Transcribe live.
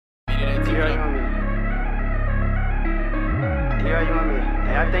Hey,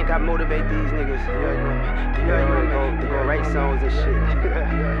 I think I motivate these niggas. To go write songs and shit.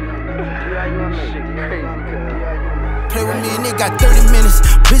 Shit crazy. Play with me, nigga got 30 minutes.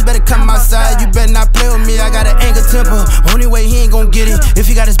 Bitch better come outside, you better not play with me. I got an anger temper. Only way he ain't gon' get it if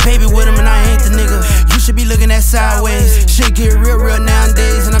he got his baby with him and I ain't the nigga. You should be looking at sideways. Shit get real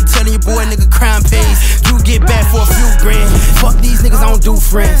nowadays, and I'm telling you, boy, nigga, crime pays. You get back for a few grand. Fuck these niggas, I don't do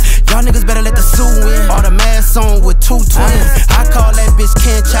friends. Y'all niggas better let the Sue win. All the mask on with 2 twins. I call that bitch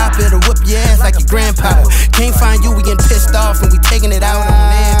Can't Chop it or whip your ass like your grandpa. Can't find you, we getting pissed off and we taking it out on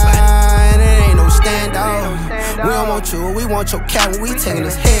everybody. And it ain't no standoff. We don't want you, we want your cat when we taking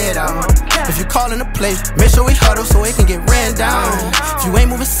his head off. If you callin' the place, make sure we huddle so it can get ran down. If you ain't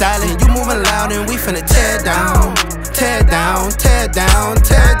moving silent, you moving loud, and we finna tear down. Tear down, tear down,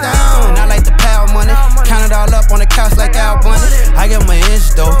 tear down. And I like the power money, count it all up on the couch like Al Bundy. I give them an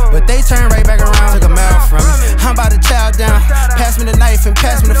inch though, but they turn right back around, took a mile from me. I'm about to chow down, pass me the knife and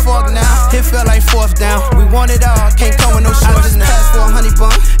pass me the fork now. It felt like 4th down, we want it all, can't come with no shorts. I just passed for a honey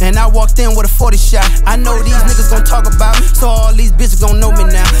bun, and I walked in with a 40 shot. I know these niggas gon' talk about me, so all these bitches gon' know me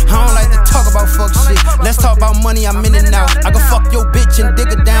now. I don't like to talk about fuck shit, let's talk about money, I'm in and out. I can fuck your bitch and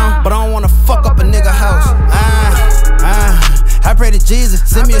dig her down, but I don't wanna fuck up a nigga house. I pray to Jesus,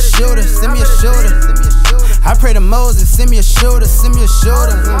 send me a shooter, send me a shooter. I pray to Moses, send me a shooter, send me a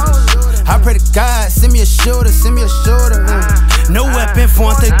shooter. I pray to God, send me a shooter, send me a shooter. No weapon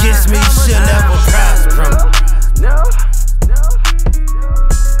formed against me shall ever prosper.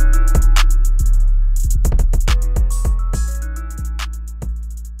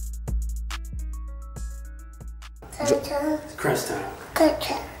 Crunch time.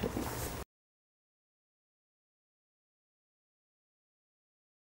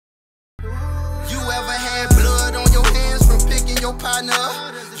 You ever had blood on your hands from picking your partner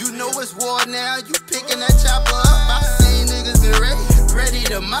up? You know it's war now, you picking that chopper up. I seen niggas been ready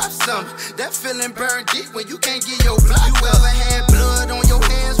to mop something. That feeling burned deep when you can't get your block. You ever had blood on your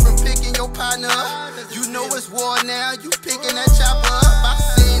hands from picking your partner up? You know it's war now, you picking that chopper up. I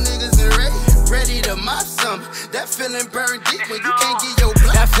seen niggas been ready to mop something. That feeling burned deep when you can't get your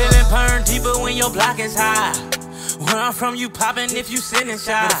block. That feeling burned deeper when your block is high. Where I'm from, you poppin' if you sitting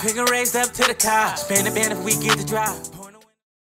shy. With a finger raised up to the car. Spin the band if we get the drop.